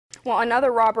Well,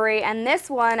 another robbery, and this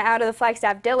one out of the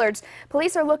Flagstaff Dillards.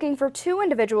 Police are looking for two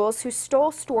individuals who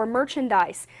stole store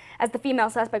merchandise. As the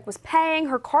female suspect was paying,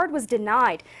 her card was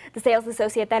denied. The sales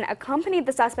associate then accompanied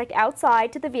the suspect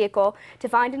outside to the vehicle to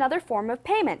find another form of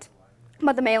payment.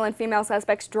 But the male and female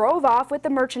suspects drove off with the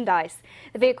merchandise.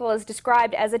 The vehicle is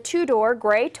described as a two-door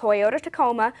gray Toyota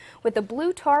Tacoma with a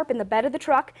blue tarp in the bed of the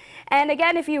truck. And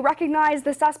again, if you recognize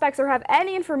the suspects or have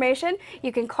any information,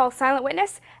 you can call Silent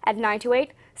Witness at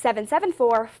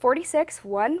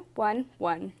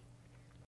 928-774-46111.